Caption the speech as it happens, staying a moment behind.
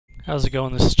How's it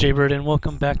going? This is Jaybird and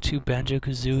welcome back to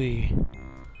Banjo-Kazooie.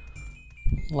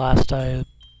 Last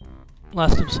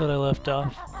episode I left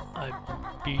off, I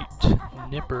beat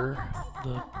Nipper,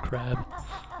 the crab.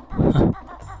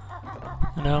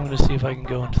 And now I'm going to see if I can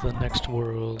go into the next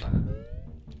world.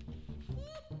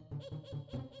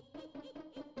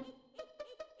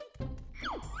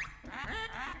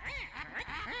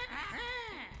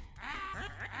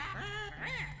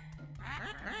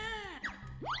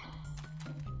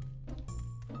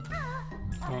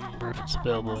 I don't remember if it's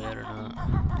available yet or not.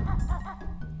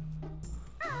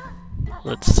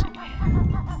 Let's see.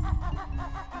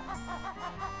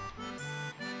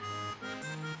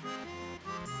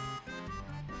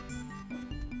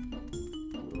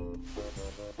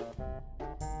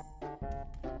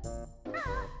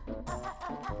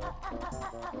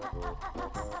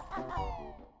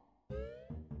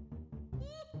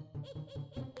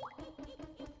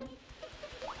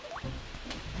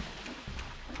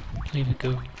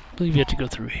 I believe you have to go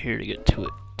through here to get to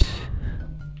it.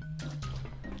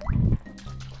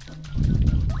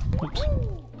 Oops.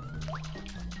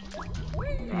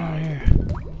 Out here.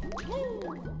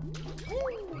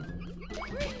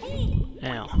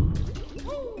 Ow.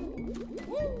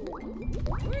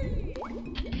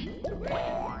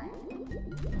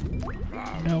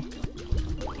 Nope.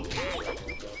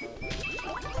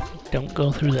 Don't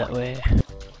go through that way.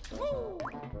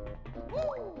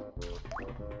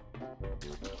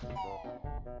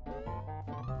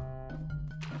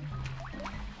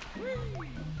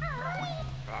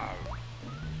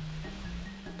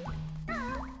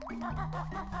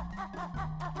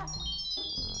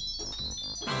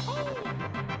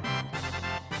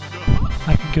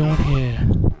 I can go in here.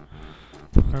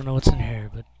 I don't know what's in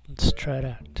here, but let's try it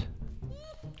out.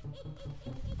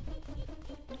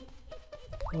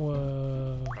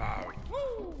 Whoa.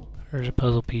 There's a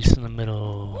puzzle piece in the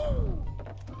middle.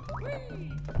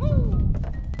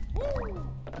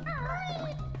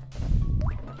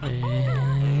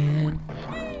 And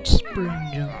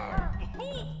spring jump.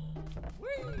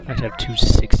 I have to have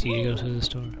 260 to go through this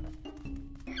door.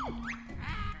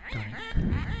 Darn it.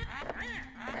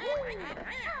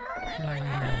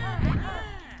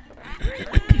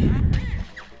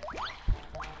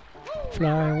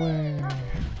 Fly away.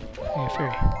 Hey,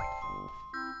 fairy.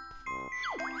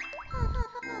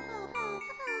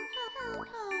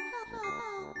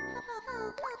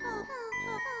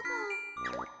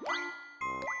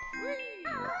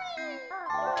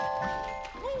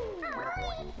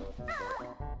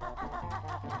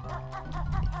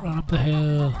 Run up the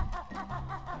hill.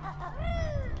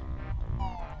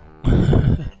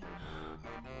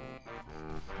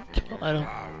 I don't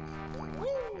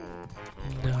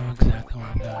know exactly what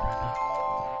I'm doing right now.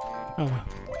 Oh well.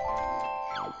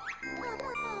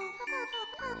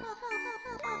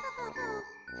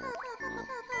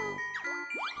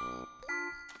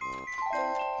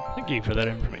 Thank you for that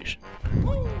information.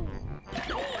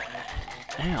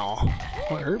 Ow.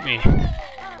 What hurt me?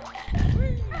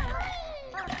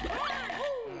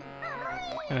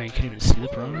 Oh, you can't even see the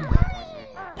piranha?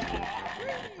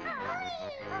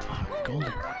 Oh,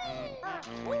 golden.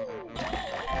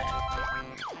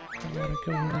 I got a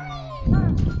golden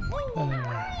feather.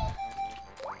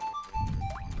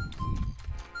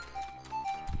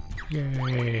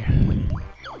 Yay.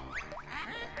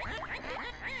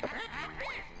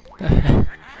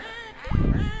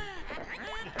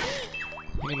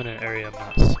 I'm in an area I'm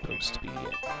not supposed to be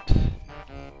yet.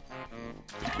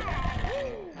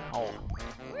 Ow.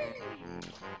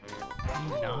 Can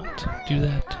you not do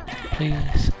that,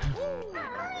 please?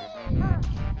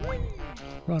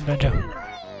 Run, Banjo.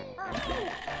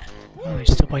 Oh, they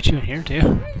still bite you in here, too?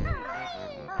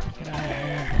 Get out of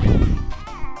here.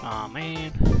 Aw,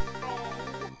 man.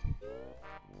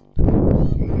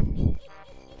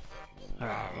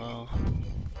 Alright, well.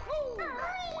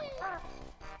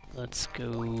 Let's go.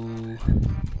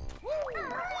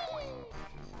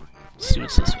 Let's see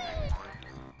what's this way.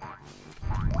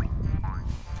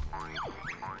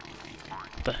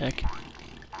 What the heck?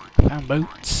 Found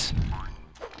boats.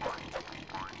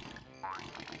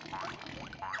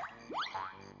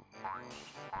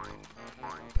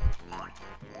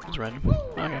 It's random.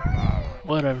 Okay.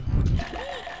 Whatever.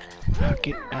 Oh,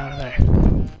 get out of there.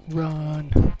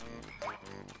 Run.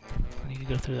 I need to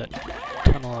go through that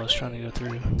tunnel I was trying to go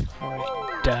through before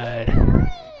I died.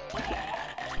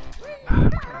 I'm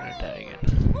gonna die again.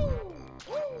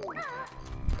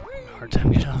 Hard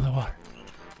time getting out of the water.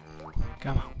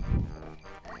 Come on.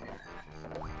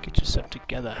 Get yourself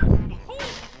together.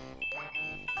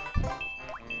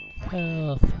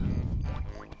 Health.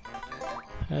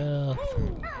 Health.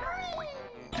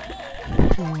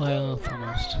 Full health,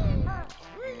 almost.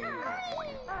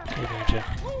 Okay, Banjo.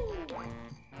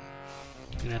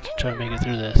 You're gonna have to try to make it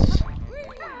through this.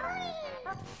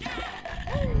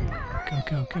 Go,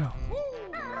 go, go.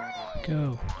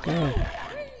 Go, go.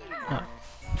 Oh,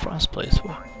 frost place.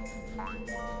 What?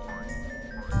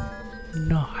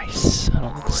 Nice. I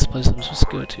don't think this place I'm supposed to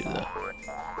go to, though.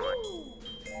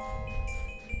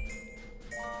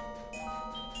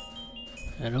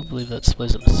 I don't believe that's the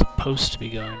place I'm supposed to be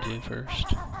going to first.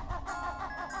 Oh,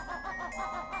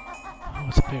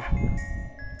 what's up here?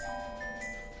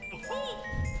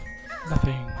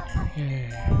 Nothing. Yay.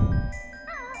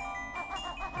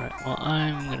 Alright, well,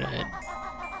 I'm gonna head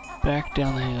back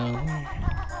down the hill.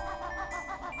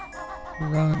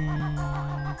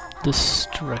 Run this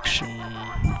direction. I'm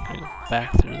gonna go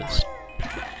back through this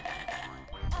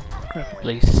crappy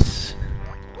place.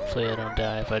 Hopefully I don't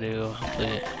die. If I do, hopefully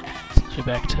it sends me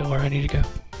back to where I need to go.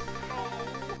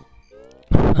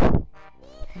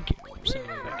 Thank you for sending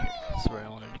me back here. That's where I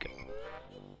wanted to go.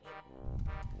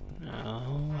 Now,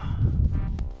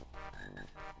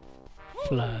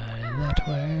 fly that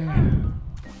way.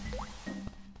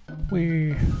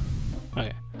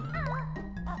 Okay.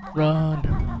 Run.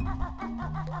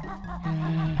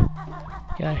 Yeah.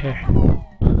 Get out of here.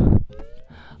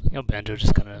 You know, Banjo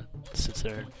just kind of sits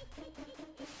there and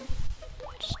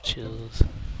just chills.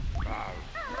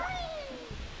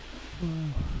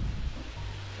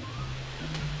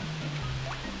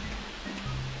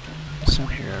 What's down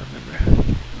here, I remember.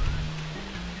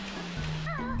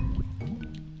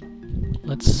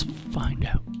 Let's find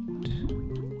out.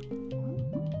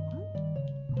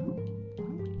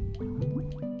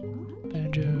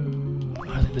 Banjo.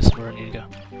 I think this is where I need to go.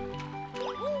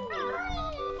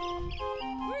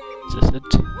 Is this it?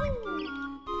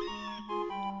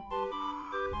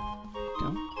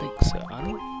 Don't think so. I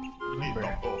don't remember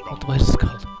what the place is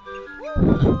called.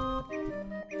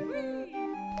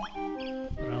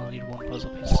 But I only need one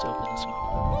puzzle piece to open this one.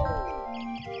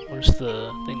 Where's the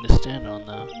thing to stand on,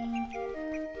 though?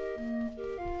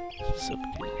 This is so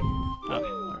confusing. Okay,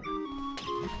 alright.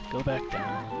 Go back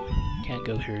down. Can't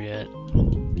go here yet.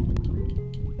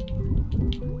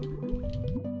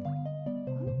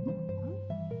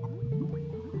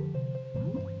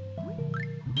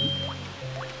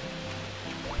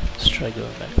 Let's try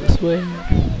going back this way.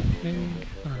 Maybe?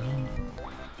 I don't know.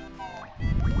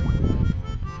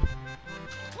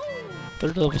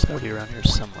 Third level's gotta be around here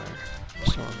somewhere.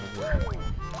 Just don't remember.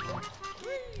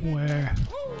 Where?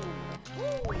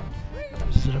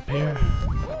 Is it up here?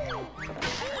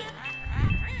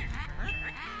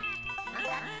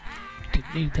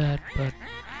 Didn't need that, but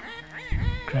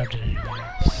grabbed it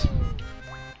anyways.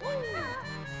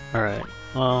 Alright,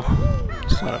 well,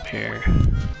 it's not up here.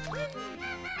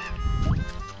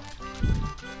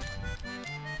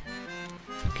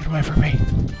 Get away from me!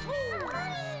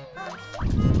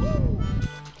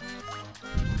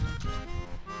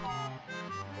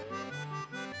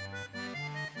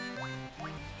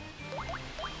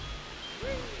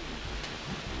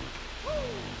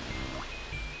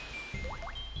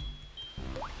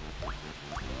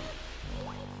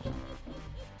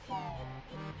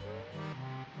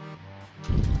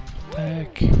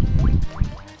 Back. Can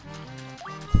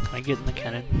I get in the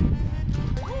cannon?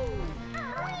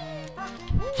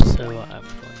 So I'm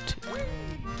going to.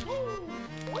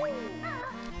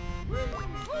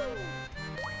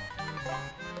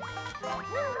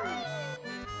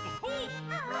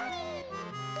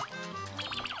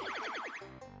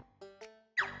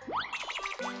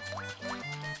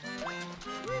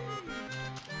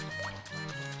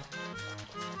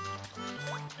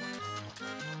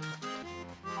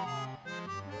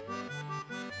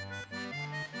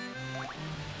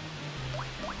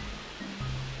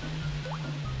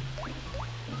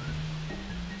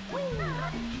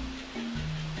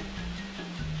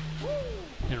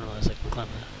 Didn't realize I could climb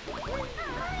that.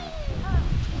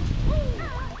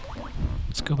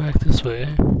 Let's go back this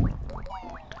way.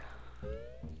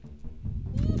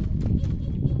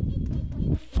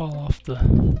 Fall off the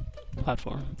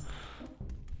platform.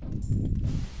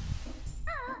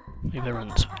 Maybe I run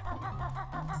this way.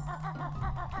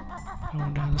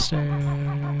 Going down the stairs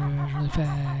really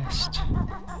fast.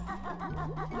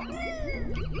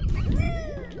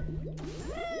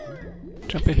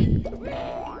 Jumpy.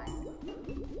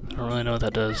 I don't really know what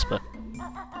that does, but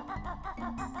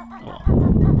oh well.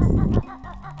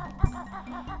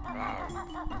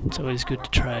 It's always good to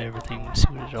try everything, see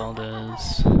what it all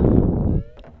does.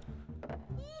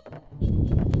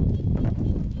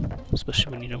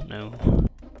 Especially when you don't know.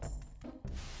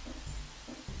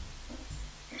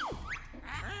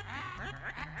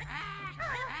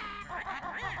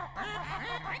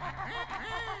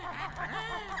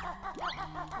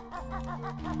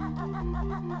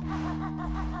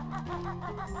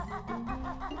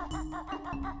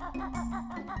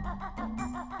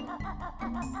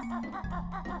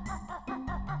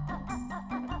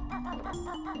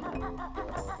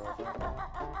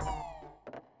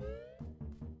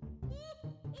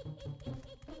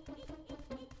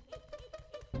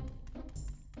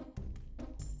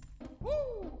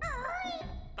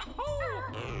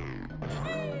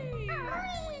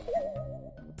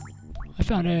 I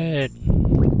found it!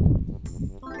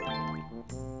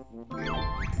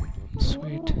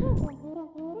 Sweet.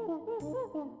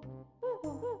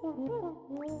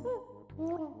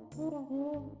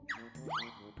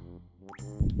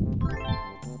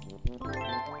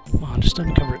 Come on, just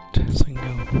uncover it so I can go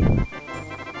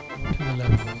to the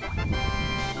level.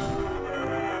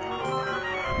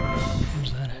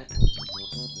 Where's that at?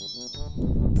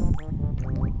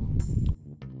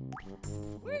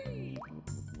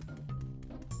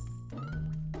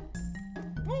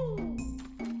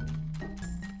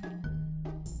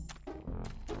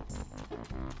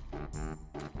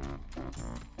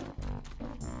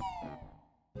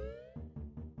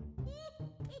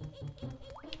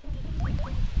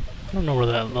 I don't know where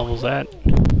that level's at.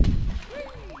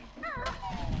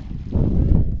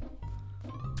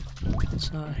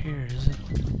 It's not here, is it?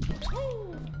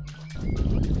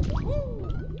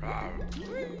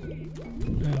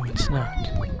 No, it's not.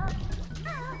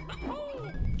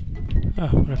 Oh,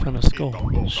 but I found a skull.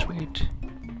 Sweet.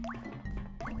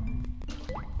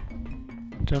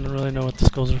 Don't really know what the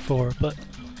skulls are for, but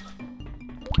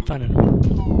keep finding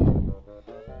them.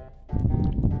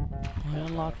 I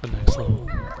unlocked the next level.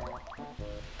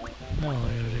 Now all I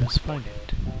gotta do is find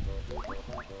it.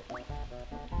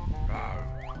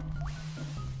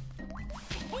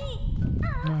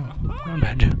 No, I'm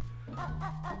bad.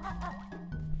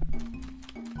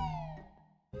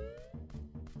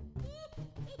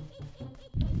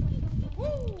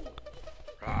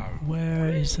 Where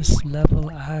is this level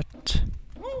at?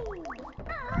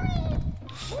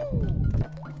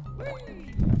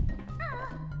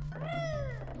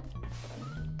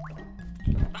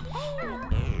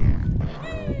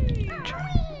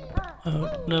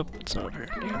 Oh, nope, it's not over here.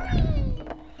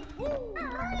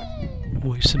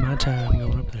 Wasting my time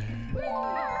going up there.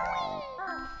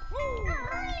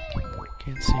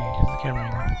 Can't see because the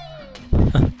camera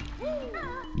angle.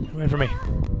 Get away from me.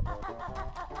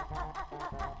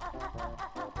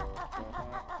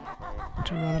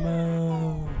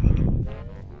 Geronimo!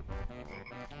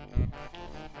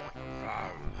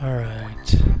 Alright.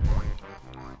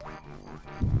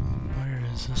 Where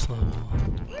is this level?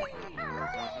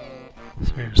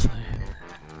 Seriously.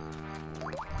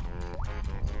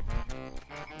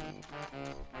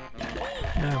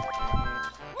 No.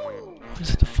 Why is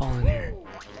it to fall in here?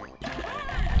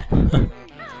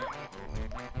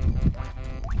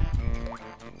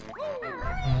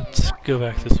 Let's go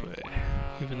back this way,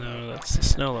 even though that's the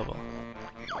snow level.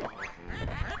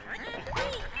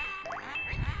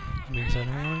 That means I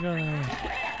don't want to go there.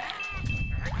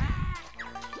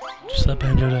 Just let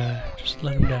Banjo die. Just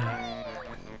let him die.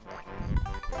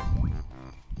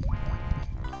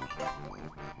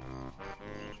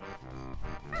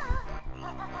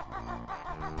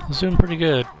 I was doing pretty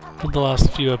good for the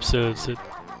last few episodes at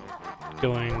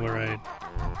going where I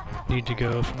need to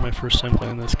go for my first time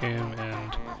playing this game,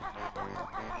 and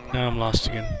now I'm lost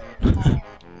again.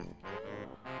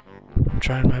 I'm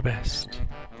trying my best.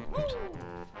 Oops.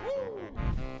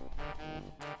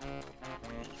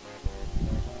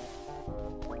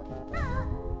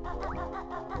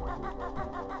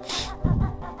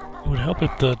 It would help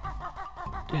if the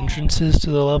entrances to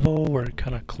the level were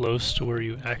kind of close to where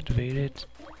you activate it,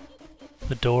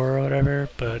 the door or whatever,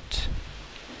 but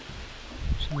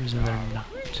for some reason they're not.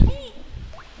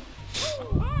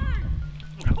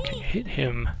 Okay, hit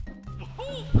him.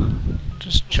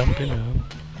 Just jump into him.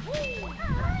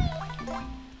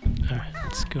 Alright,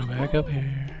 let's go back up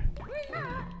here.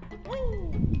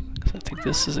 'Cause I think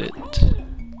this is it.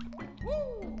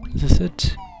 Is this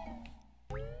it?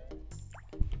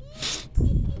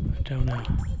 I don't know.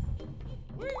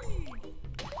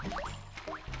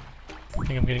 I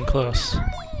think I'm getting close. I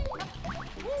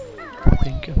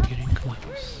think I'm getting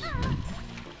close.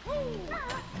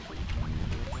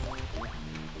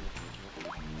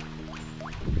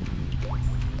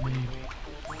 Maybe.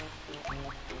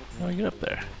 How do I get up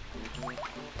there?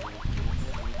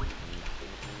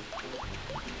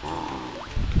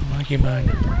 Monkey mine.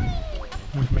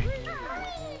 Move me.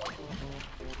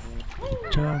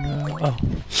 Don't know. Oh.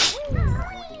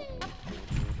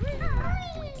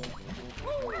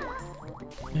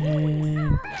 And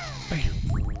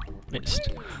missed.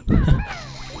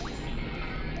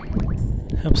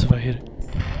 Helps if I hit it.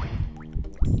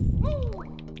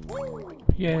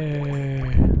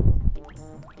 Yeah.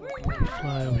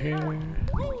 Fly over here.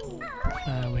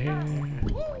 Fly over here.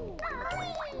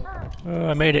 Oh,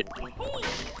 I made it.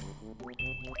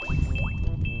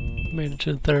 Made it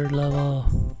to the 3rd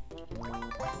level.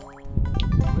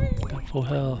 Got full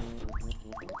health.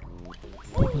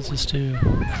 What does this do?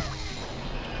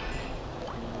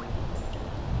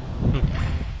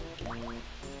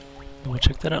 We'll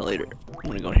check that out later.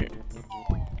 I'm gonna go in here.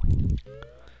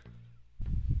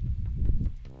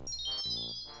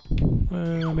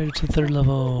 I made it to the 3rd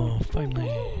level,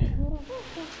 finally.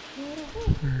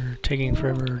 We're taking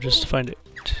forever just to find it.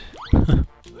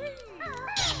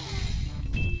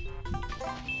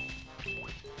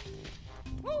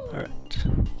 Alright,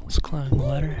 let's climb the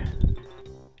ladder.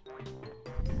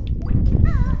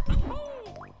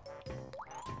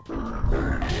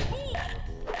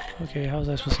 Okay, how was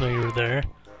I supposed to know you were there?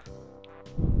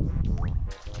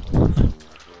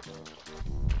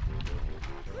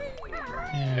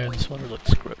 Yeah, this water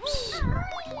looks gross.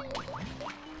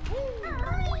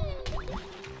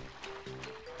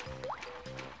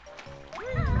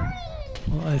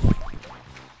 Well, I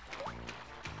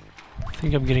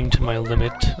think I'm getting to my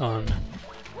limit on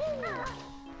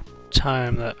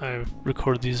time that I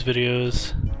record these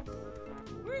videos.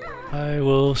 I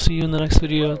will see you in the next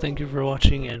video. Thank you for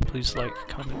watching, and please like,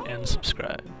 comment, and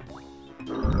subscribe.